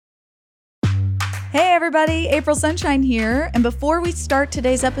Hey everybody, April Sunshine here. And before we start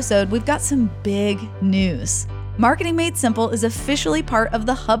today's episode, we've got some big news. Marketing Made Simple is officially part of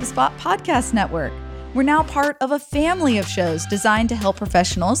the HubSpot podcast network. We're now part of a family of shows designed to help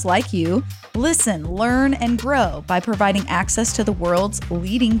professionals like you listen, learn, and grow by providing access to the world's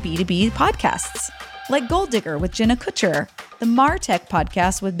leading B2B podcasts. Like Gold Digger with Jenna Kutcher, the MarTech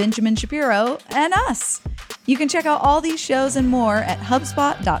podcast with Benjamin Shapiro, and us. You can check out all these shows and more at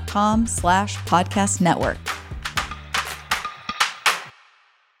HubSpot.com/podcast network.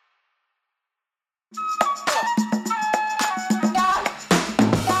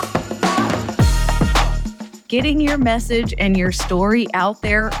 Getting your message and your story out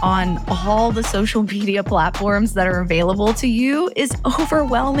there on all the social media platforms that are available to you is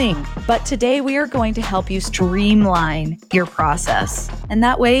overwhelming. But today we are going to help you streamline your process. And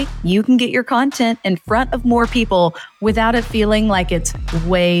that way you can get your content in front of more people without it feeling like it's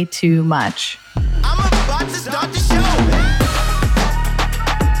way too much. I'm about to start the show.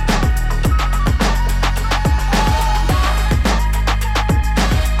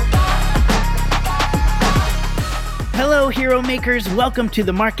 Hello, Hero Makers. Welcome to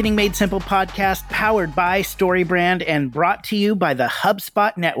the Marketing Made Simple podcast, powered by StoryBrand and brought to you by the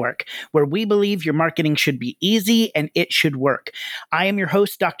HubSpot Network, where we believe your marketing should be easy and it should work. I am your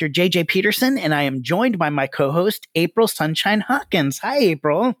host, Dr. JJ Peterson, and I am joined by my co-host, April Sunshine Hawkins. Hi,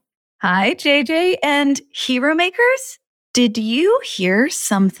 April. Hi, JJ and Hero Makers. Did you hear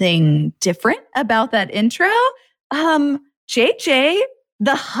something different about that intro? JJ,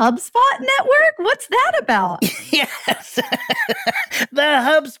 the HubSpot Network? What's that about? Yes, the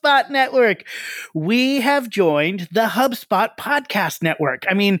HubSpot Network. We have joined the HubSpot Podcast Network.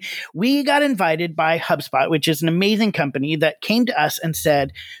 I mean, we got invited by HubSpot, which is an amazing company that came to us and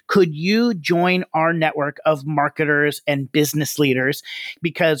said, could you join our network of marketers and business leaders?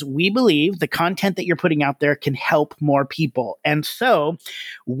 Because we believe the content that you're putting out there can help more people. And so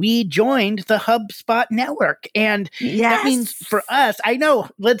we joined the HubSpot Network. And that means for us, I know,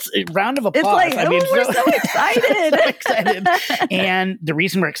 let's round of applause. It's like, we're so excited. So excited. And the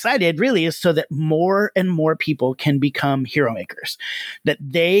reason we're excited really is so that more and more people can become hero makers, that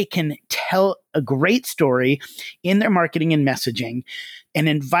they can tell a great story in their marketing and messaging and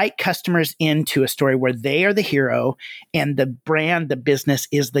invite customers into a story where they are the hero and the brand, the business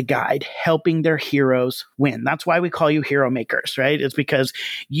is the guide, helping their heroes win. That's why we call you hero makers, right? It's because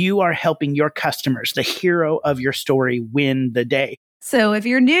you are helping your customers, the hero of your story, win the day. So if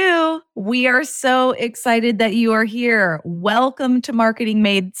you're new, we are so excited that you are here. Welcome to Marketing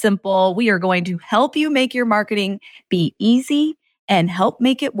Made Simple. We are going to help you make your marketing be easy and help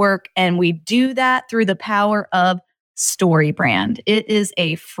make it work. And we do that through the power of StoryBrand. It is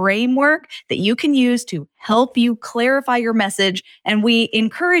a framework that you can use to help you clarify your message. And we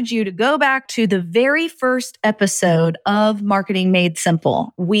encourage you to go back to the very first episode of Marketing Made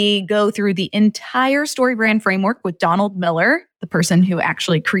Simple. We go through the entire StoryBrand framework with Donald Miller, the person who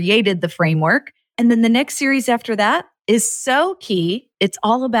actually created the framework. And then the next series after that is so key. It's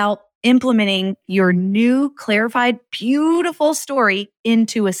all about implementing your new clarified, beautiful story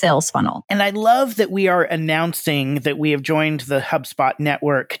into a sales funnel. And I love that we are announcing that we have joined the HubSpot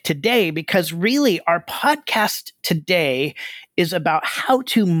network today, because really our podcast today is about how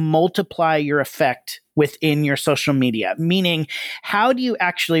to multiply your effect within your social media. Meaning, how do you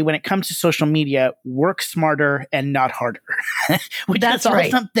actually, when it comes to social media, work smarter and not harder? Which That's is all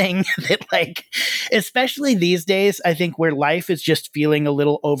right. something that, like, especially these days, I think where life is just feeling a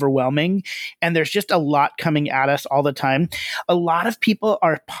little overwhelming and there's just a lot coming at us all the time. A lot of people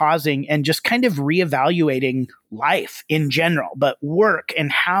are pausing and just kind of reevaluating life in general, but work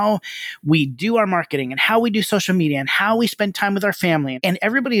and how we do our marketing and how we do social media and how we spend time with our family. And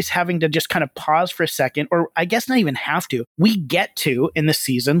everybody's having to just kind of pause for a second, or I guess not even have to. We get to in this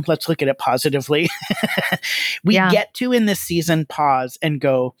season, let's look at it positively. We get to in this season pause and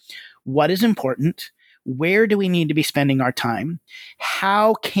go, what is important? Where do we need to be spending our time?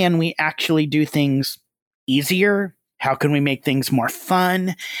 How can we actually do things easier? How can we make things more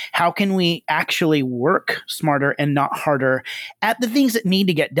fun? How can we actually work smarter and not harder at the things that need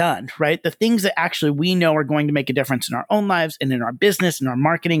to get done, right? The things that actually we know are going to make a difference in our own lives and in our business, in our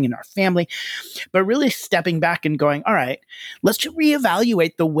marketing, in our family. But really stepping back and going, all right, let's just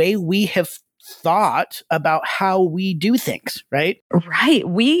reevaluate the way we have thought about how we do things, right? Right.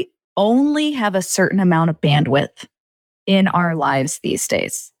 We only have a certain amount of bandwidth in our lives these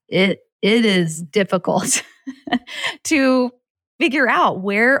days. It is difficult to figure out,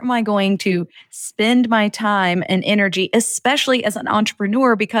 where am I going to spend my time and energy, especially as an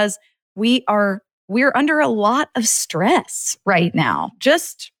entrepreneur, because we're under a lot of stress right now.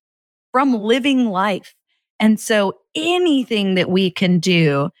 Just from living life. And so anything that we can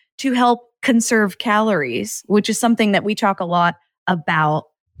do to help conserve calories, which is something that we talk a lot about,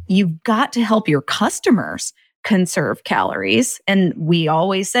 you've got to help your customers conserve calories. And we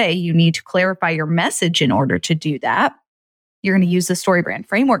always say you need to clarify your message in order to do that. You're going to use the StoryBrand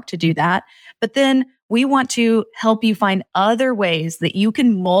framework to do that. But then we want to help you find other ways that you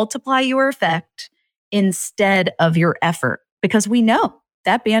can multiply your effect instead of your effort, because we know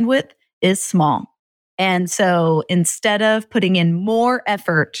that bandwidth is small. And so instead of putting in more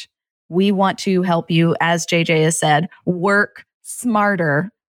effort, we want to help you, as JJ has said, work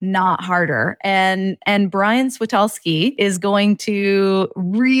smarter, not harder. And Brian Switalski is going to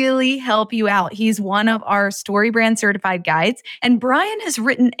really help you out. He's one of our StoryBrand certified guides. And Brian has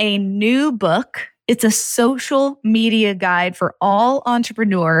written a new book. It's a social media guide for all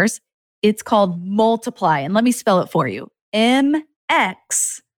entrepreneurs. It's called Multiply. And let me spell it for you.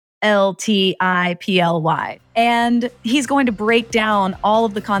 MXLTIPLY. And he's going to break down all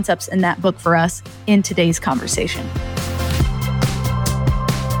of the concepts in that book for us in today's conversation.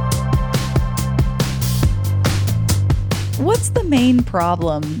 What's the main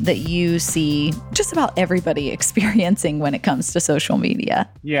problem that you see just about everybody experiencing when it comes to social media?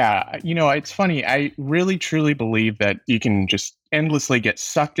 Yeah, it's funny. I really truly believe that you can just endlessly get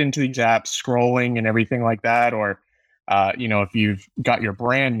sucked into these apps, scrolling and everything like that. Or, if you've got your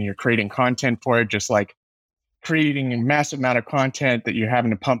brand and you're creating content for it, just like creating a massive amount of content that you're having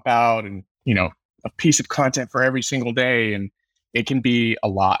to pump out and, a piece of content for every single day. And it can be a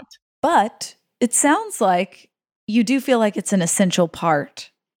lot. But it sounds like you do feel like it's an essential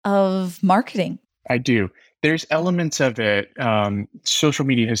part of marketing. I do. There's elements of it. Social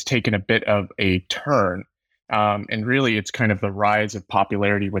media has taken a bit of a turn. And really, it's kind of the rise of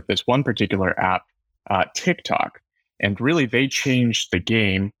popularity with this one particular app, TikTok. And really, they changed the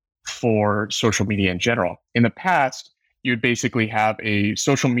game for social media in general. In the past, you'd basically have a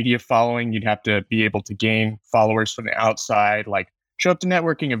social media following. You'd have to be able to gain followers from the outside, like show up to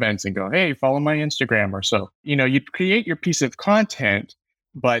networking events and go, hey, follow my Instagram or so. You'd create your piece of content,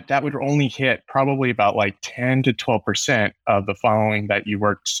 but that would only hit probably about like 10 to 12% of the following that you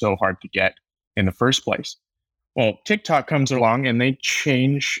worked so hard to get in the first place. Well, TikTok comes along and they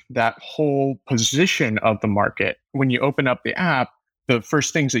change that whole position of the market. When you open up the app, the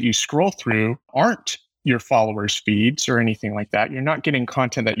first things that you scroll through aren't your followers' feeds or anything like that. You're not getting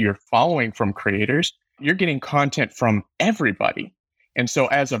content that you're following from creators. You're getting content from everybody. And so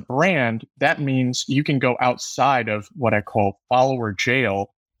as a brand, that means you can go outside of what I call follower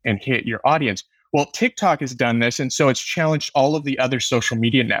jail and hit your audience. Well, TikTok has done this, and so it's challenged all of the other social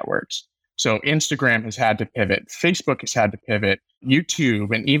media networks. So Instagram has had to pivot, Facebook has had to pivot,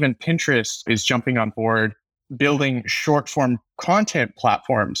 YouTube, and even Pinterest is jumping on board, building short form content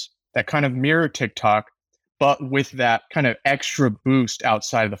platforms that kind of mirror TikTok, but with that kind of extra boost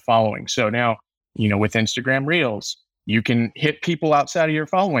outside of the following. So now, with Instagram Reels, you can hit people outside of your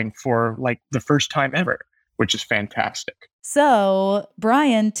following for like the first time ever, which is fantastic. So,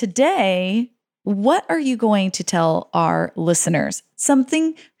 Brian, today, what are you going to tell our listeners?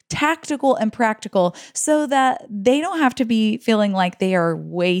 Something tactical and practical so that they don't have to be feeling like they are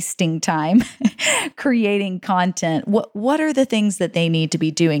wasting time creating content. What are the things that they need to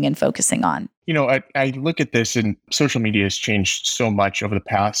be doing and focusing on? I look at this, and social media has changed so much over the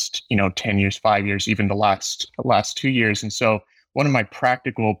past, 10 years, 5 years, even the last 2 years. And so one of my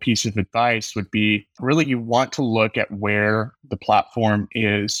practical pieces of advice would be really you want to look at where the platform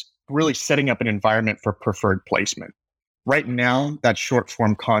is really setting up an environment for preferred placement. Right now, that's short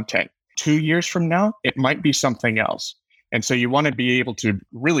form content. 2 years from now, it might be something else. And so you want to be able to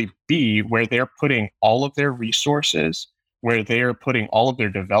really be where they're putting all of their resources, where they are putting all of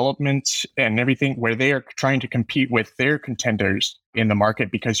their development and everything, where they are trying to compete with their contenders in the market,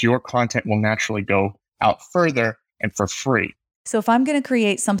 because your content will naturally go out further and for free. So if I'm going to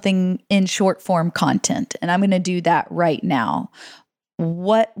create something in short form content, and I'm going to do that right now,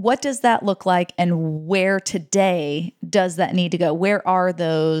 what does that look like, and where today does that need to go? Where are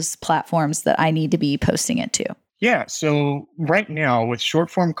those platforms that I need to be posting it to? Yeah, so right now with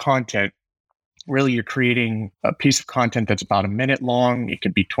short form content, really you're creating a piece of content that's about a minute long. It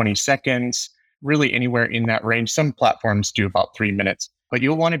could be 20 seconds, really anywhere in that range. Some platforms do about 3 minutes, but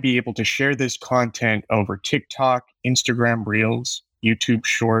you'll want to be able to share this content over TikTok, Instagram Reels, YouTube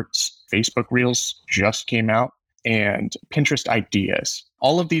Shorts, Facebook Reels just came out, and Pinterest Ideas.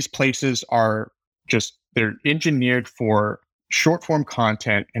 All of these places are they're engineered for short form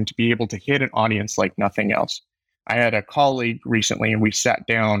content and to be able to hit an audience like nothing else. I had a colleague recently, and we sat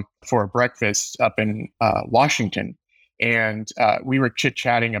down for a breakfast up in Washington, And we were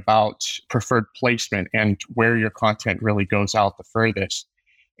chit-chatting about preferred placement and where your content really goes out the furthest.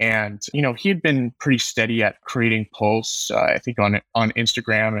 And, he had been pretty steady at creating posts, I think on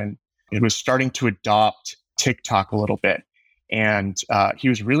Instagram, and it was starting to adopt TikTok a little bit. And he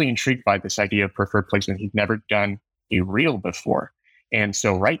was really intrigued by this idea of preferred placement. He'd never done a reel before. And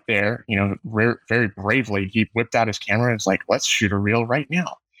so right there, very bravely, he whipped out his camera and was like, let's shoot a reel right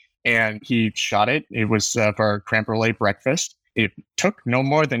now. And he shot it. It was for our creme brulee breakfast. It took no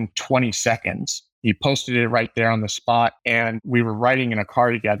more than 20 seconds. He posted it right there on the spot. And we were riding in a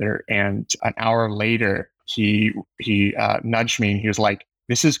car together. And an hour later, he nudged me and he was like,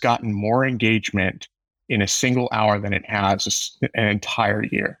 this has gotten more engagement in a single hour than it has an entire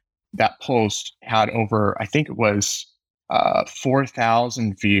year. That post had over, I think it was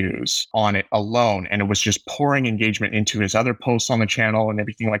 4,000 views on it alone. And it was just pouring engagement into his other posts on the channel and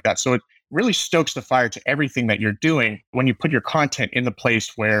everything like that. So it really stokes the fire to everything that you're doing when you put your content in the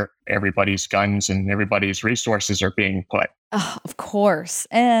place where everybody's guns and everybody's resources are being put. Oh, of course.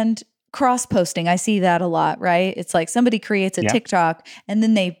 And cross-posting, I see that a lot, right? It's like somebody creates a TikTok and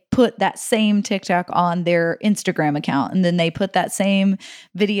then they put that same TikTok on their Instagram account, and then they put that same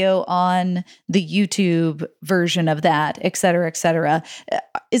video on the YouTube version of that, et cetera, et cetera.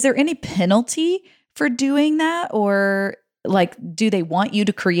 Is there any penalty for doing that? Or like, do they want you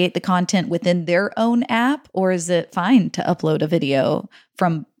to create the content within their own app, or is it fine to upload a video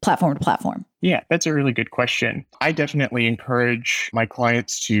from platform to platform? Yeah, that's a really good question. I definitely encourage my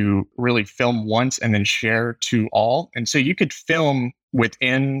clients to really film once and then share to all. And so you could film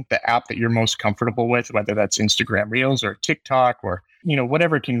within the app that you're most comfortable with, whether that's Instagram Reels or TikTok or,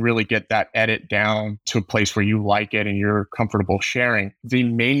 whatever can really get that edit down to a place where you like it and you're comfortable sharing. The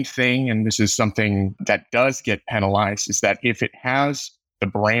main thing, and this is something that does get penalized, is that if it has the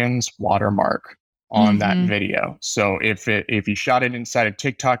brand's watermark on that video. So if you shot it inside of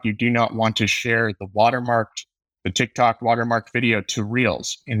TikTok, you do not want to share the TikTok watermarked video to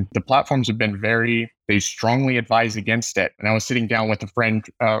Reels. And the platforms have been they strongly advise against it. And I was sitting down with a friend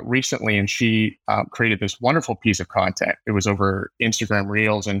recently, and she created this wonderful piece of content. It was over Instagram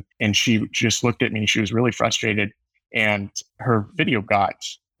Reels, and she just looked at me and she was really frustrated. And her video got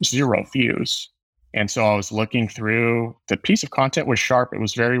 0 views. And so I was looking through, the piece of content was sharp. It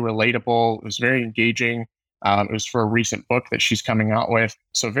was very relatable. It was very engaging. It was for a recent book that she's coming out with.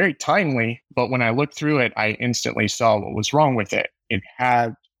 So very timely. But when I looked through it, I instantly saw what was wrong with it. It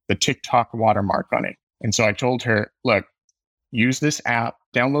had the TikTok watermark on it. And so I told her, look, use this app,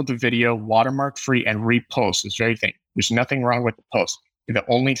 download the video, watermark free, and repost this very thing. There's nothing wrong with the post. The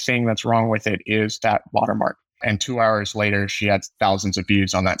only thing that's wrong with it is that watermark. And 2 hours later, she had thousands of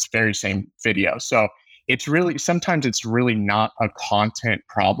views on that very same video. So sometimes it's really not a content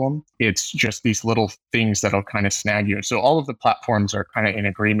problem. It's just these little things that'll kind of snag you. So all of the platforms are kind of in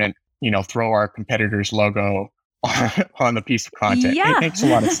agreement, throw our competitor's logo on the piece of content. Yeah. It makes a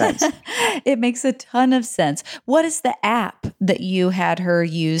lot of sense. It makes a ton of sense. What is the app that you had her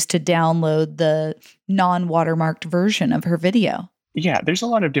use to download the non-watermarked version of her video? Yeah, there's a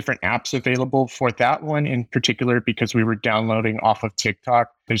lot of different apps available for that one in particular, because we were downloading off of TikTok.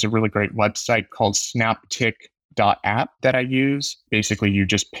 There's a really great website called snaptik.app that I use. Basically, you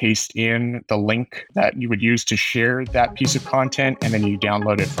just paste in the link that you would use to share that piece of content, and then you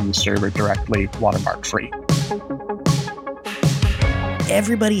download it from the server directly, watermark free.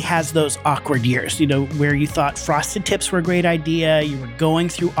 Everybody has those awkward years, where you thought frosted tips were a great idea. You were going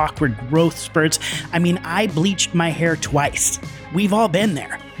through awkward growth spurts. I mean, I bleached my hair twice. We've all been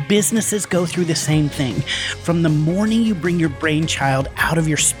there. Businesses go through the same thing. From the morning you bring your brainchild out of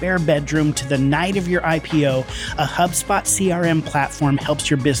your spare bedroom to the night of your IPO, a HubSpot CRM platform helps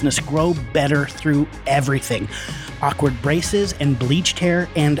your business grow better through everything. Awkward braces and bleached hair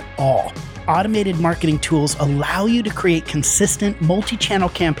and all. Automated marketing tools allow you to create consistent multi-channel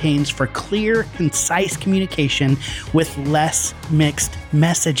campaigns for clear, concise communication with less mixed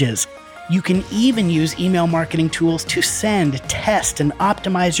messages. You can even use email marketing tools to send, test, and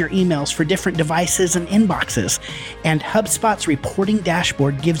optimize your emails for different devices and inboxes. And HubSpot's reporting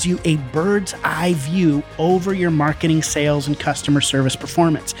dashboard gives you a bird's eye view over your marketing, sales, and customer service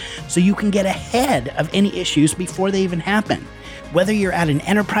performance, so you can get ahead of any issues before they even happen. Whether you're at an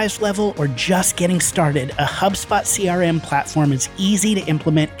enterprise level or just getting started, a HubSpot CRM platform is easy to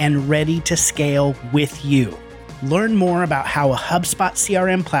implement and ready to scale with you. Learn more about how a HubSpot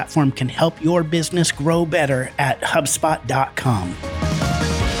CRM platform can help your business grow better at HubSpot.com.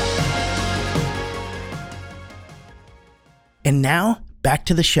 And now, back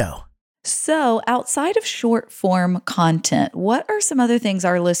to the show. So, outside of short form content, what are some other things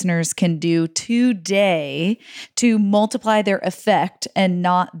our listeners can do today to multiply their effect and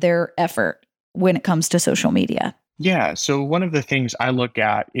not their effort when it comes to social media? Yeah. So one of the things I look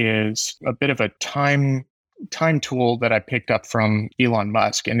at is a bit of a time tool that I picked up from Elon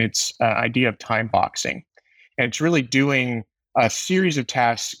Musk, and it's idea of time boxing. And it's really doing a series of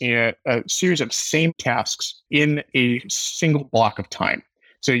tasks, a series of same tasks in a single block of time.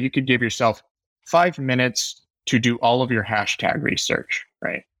 So you could give yourself 5 minutes to do all of your hashtag research,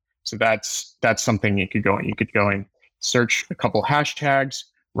 right? So that's something you could go in. You could go and search a couple hashtags,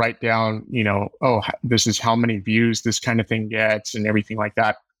 write down, this is how many views this kind of thing gets and everything like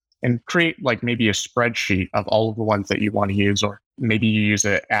that. And create like maybe a spreadsheet of all of the ones that you want to use, or maybe you use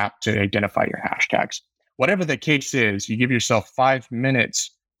an app to identify your hashtags. Whatever the case is, you give yourself 5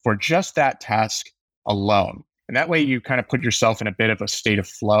 minutes for just that task alone. And that way you kind of put yourself in a bit of a state of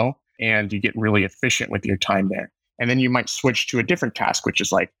flow and you get really efficient with your time there. And then you might switch to a different task, which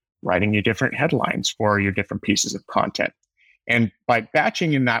is like writing your different headlines for your different pieces of content. And by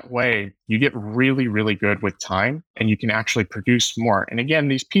batching in that way, you get really, really good with time and you can actually produce more. And again,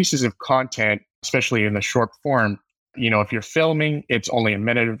 these pieces of content, especially in the short form, if you're filming, it's only a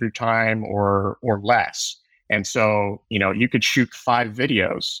minute of your time or less. And so, you could shoot 5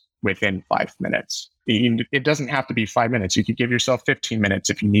 videos within 5 minutes. It doesn't have to be 5 minutes. You could give yourself 15 minutes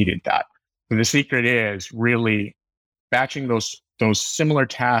if you needed that. But the secret is really batching those similar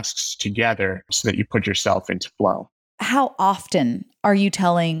tasks together so that you put yourself into flow. How often are you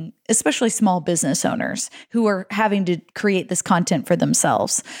telling, especially small business owners who are having to create this content for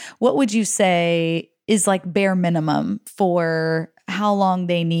themselves, what would you say is like bare minimum for how long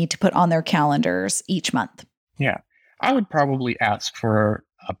they need to put on their calendars each month? Yeah, I would probably ask for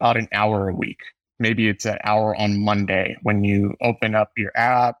about an hour a week. Maybe it's an hour on Monday when you open up your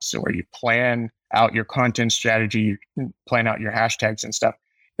apps or you plan out your content strategy, you plan out your hashtags and stuff.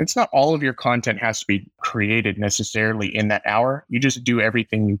 It's not all of your content has to be created necessarily in that hour. You just do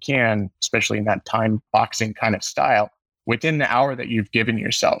everything you can, especially in that time boxing kind of style, within the hour that you've given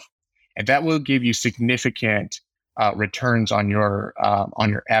yourself. And that will give you significant returns on your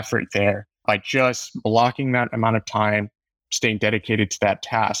effort there by just blocking that amount of time, staying dedicated to that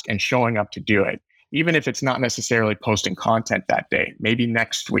task and showing up to do it. Even if it's not necessarily posting content that day, maybe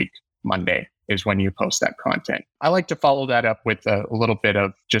next week, Monday, is when you post that content. I like to follow that up with a little bit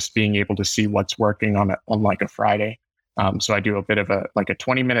of just being able to see what's working on like a Friday. So I do a bit of a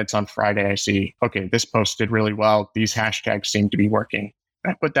 20 minutes on Friday. I see, okay, this post did really well. These hashtags seem to be working.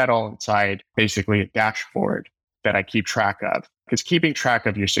 I put that all inside basically a dashboard that I keep track of, because keeping track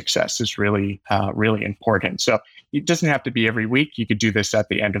of your success is really, really important. So it doesn't have to be every week. You could do this at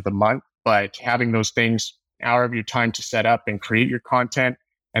the end of the month, but having those things, an hour of your time to set up and create your content,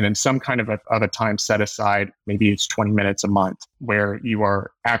 and then some kind of a time set aside, maybe it's 20 minutes a month, where you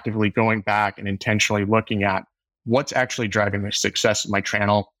are actively going back and intentionally looking at what's actually driving the success of my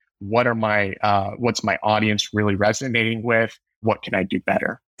channel. What's my audience really resonating with? What can I do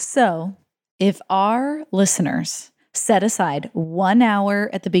better? So if our listeners set aside 1 hour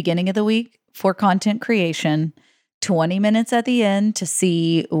at the beginning of the week for content creation, 20 minutes at the end to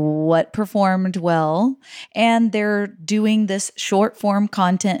see what performed well, and they're doing this short form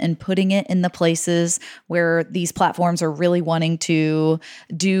content and putting it in the places where these platforms are really wanting to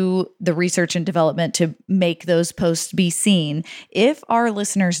do the research and development to make those posts be seen. If our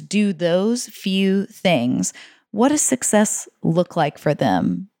listeners do those few things, what does success look like for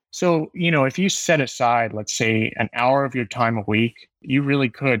them? So, if you set aside, let's say, an hour of your time a week, you really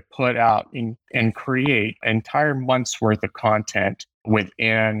could put out and create an entire month's worth of content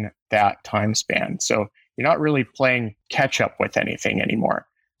within that time span. So you're not really playing catch up with anything anymore.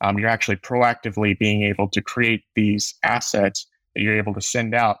 You're actually proactively being able to create these assets that you're able to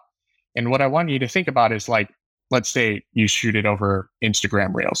send out. And what I want you to think about is, like, let's say you shoot it over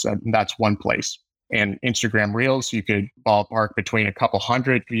Instagram Reels. That's one place. And Instagram Reels, you could ballpark between a couple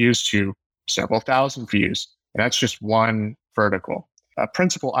hundred views to several thousand views. And that's just one vertical. A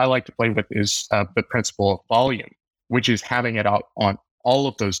principle I like to play with is the principle of volume, which is having it out on all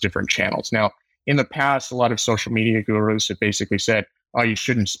of those different channels. Now, in the past, a lot of social media gurus have basically said, oh, you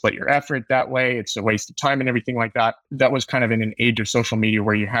shouldn't split your effort that way. It's a waste of time and everything like that. That was kind of in an age of social media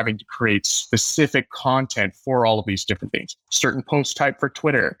where you're having to create specific content for all of these different things. Certain post type for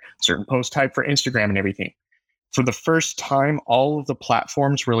Twitter, certain post type for Instagram and everything. For the first time, all of the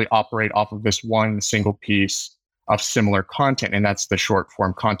platforms really operate off of this one single piece of similar content, and that's the short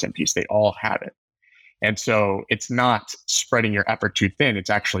form content piece. They all have it. And so it's not spreading your effort too thin. It's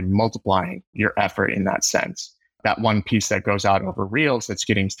actually multiplying your effort in that sense. that one piece that goes out over Reels that's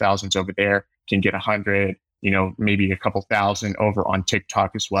getting thousands over there can get 100, maybe a couple thousand over on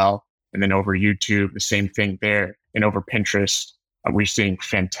TikTok as well. And then over YouTube, the same thing there. And over Pinterest, we're seeing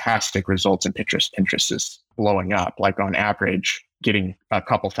fantastic results in Pinterest. Pinterest is blowing up, like on average, getting a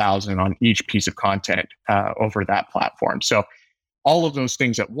couple thousand on each piece of content over that platform. So all of those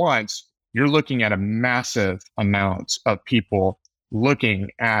things at once, you're looking at a massive amount of people looking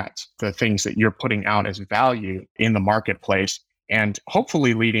at the things that you're putting out as value in the marketplace, and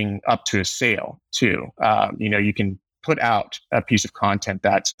hopefully leading up to a sale too. You can put out a piece of content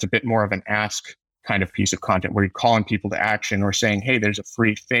that's a bit more of an ask kind of piece of content where you're calling people to action or saying, hey, there's a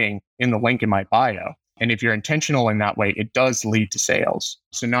free thing in the link in my bio. And if you're intentional in that way, it does lead to sales.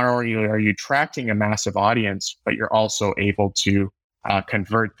 So not only are you attracting a massive audience, but you're also able to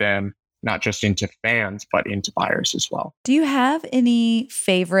convert them not just into fans, but into buyers as well. Do you have any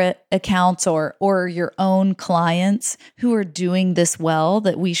favorite accounts or your own clients who are doing this well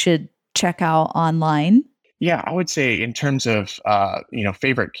that we should check out online? Yeah, I would say in terms of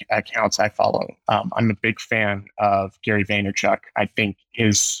favorite accounts I follow, I'm a big fan of Gary Vaynerchuk. I think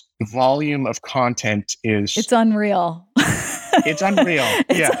his volume of content it's unreal. It's unreal.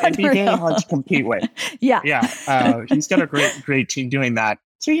 It'd be very hard to compete with. Yeah. He's got a great team doing that.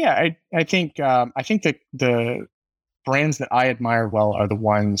 So yeah, I think that the brands that I admire well are the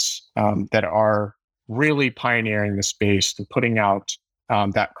ones that are really pioneering the space, to putting out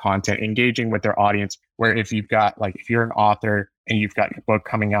that content, engaging with their audience. Where if you're an author and you've got your book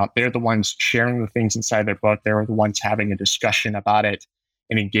coming out, they're the ones sharing the things inside their book. They're the ones having a discussion about it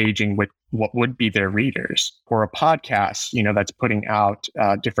and engaging with what would be their readers. Or a podcast, that's putting out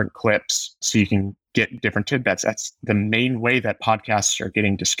different clips so you can get different tidbits. That's the main way that podcasts are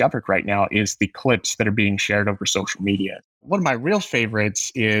getting discovered right now, is the clips that are being shared over social media. One of my real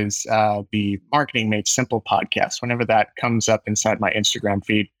favorites is the Marketing Made Simple podcast. Whenever that comes up inside my Instagram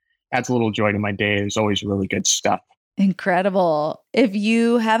feed, adds a little joy to my day. There's always really good stuff. Incredible. If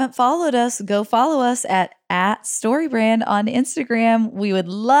you haven't followed us, go follow us at StoryBrand on Instagram. We would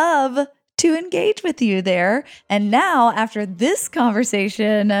love to engage with you there. And now, after this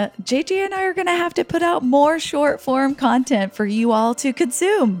conversation, JJ and I are going to have to put out more short form content for you all to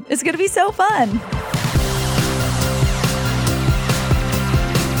consume. It's going to be so fun.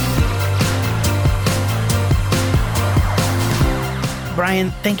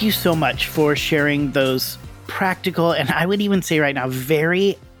 Brian, thank you so much for sharing those practical, and I would even say right now,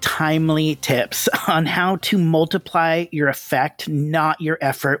 very timely tips on how to multiply your effect, not your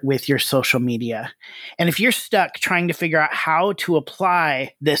effort, with your social media. And if you're stuck trying to figure out how to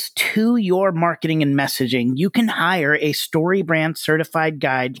apply this to your marketing and messaging, you can hire a StoryBrand certified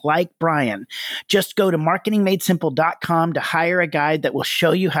guide like Brian. Just go to marketingmadesimple.com to hire a guide that will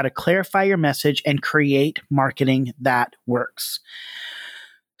show you how to clarify your message and create marketing that works.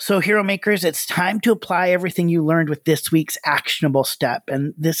 So Hero Makers, it's time to apply everything you learned with this week's actionable step.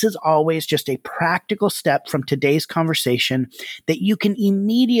 And this is always just a practical step from today's conversation that you can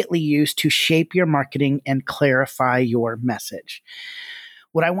immediately use to shape your marketing and clarify your message.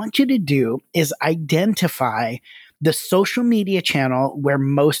 What I want you to do is identify the social media channel where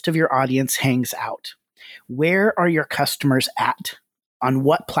most of your audience hangs out. Where are your customers at? On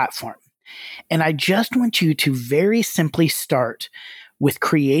what platform? And I just want you to very simply start with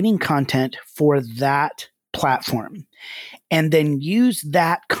creating content for that platform, and then use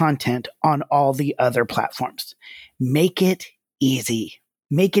that content on all the other platforms. Make it easy.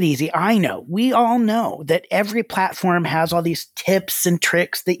 Make it easy. I know, we all know that every platform has all these tips and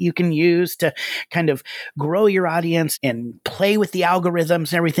tricks that you can use to kind of grow your audience and play with the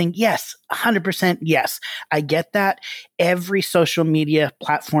algorithms and everything. Yes, 100% yes. I get that. Every social media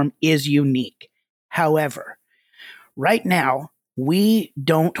platform is unique. However, right now, we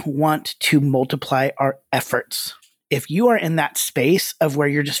don't want to multiply our efforts. If you are in that space of where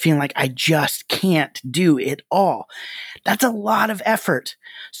you're just feeling like, I just can't do it all, that's a lot of effort.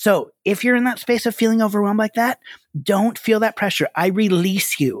 So if you're in that space of feeling overwhelmed like that, don't feel that pressure. I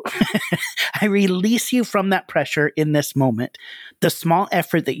release you. I release you from that pressure in this moment. The small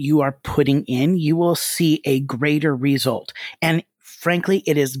effort that you are putting in, you will see a greater result. And frankly,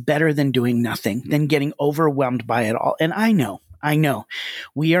 it is better than doing nothing, than getting overwhelmed by it all. And I know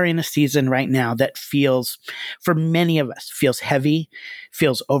we are in a season right now that feels, for many of us, feels heavy,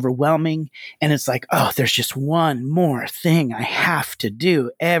 feels overwhelming. And it's like, oh, there's just one more thing I have to do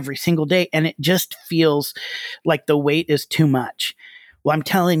every single day. And it just feels like the weight is too much. Well, I'm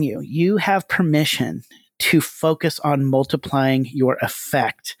telling you, you have permission to focus on multiplying your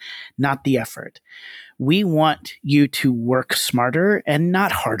effect, not the effort. We want you to work smarter and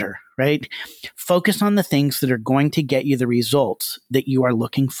not harder, right? Focus on the things that are going to get you the results that you are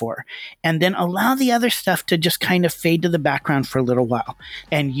looking for. And then allow the other stuff to just kind of fade to the background for a little while.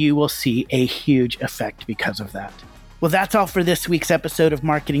 And you will see a huge effect because of that. Well, that's all for this week's episode of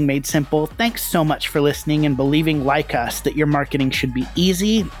Marketing Made Simple. Thanks so much for listening and believing, like us, that your marketing should be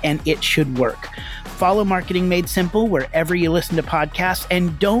easy and it should work. Follow Marketing Made Simple wherever you listen to podcasts,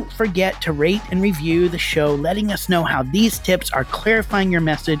 and don't forget to rate and review the show, letting us know how these tips are clarifying your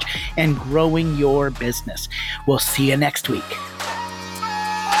message and growing your business. We'll see you next week.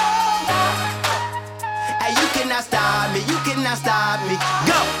 Hey, you cannot stop me.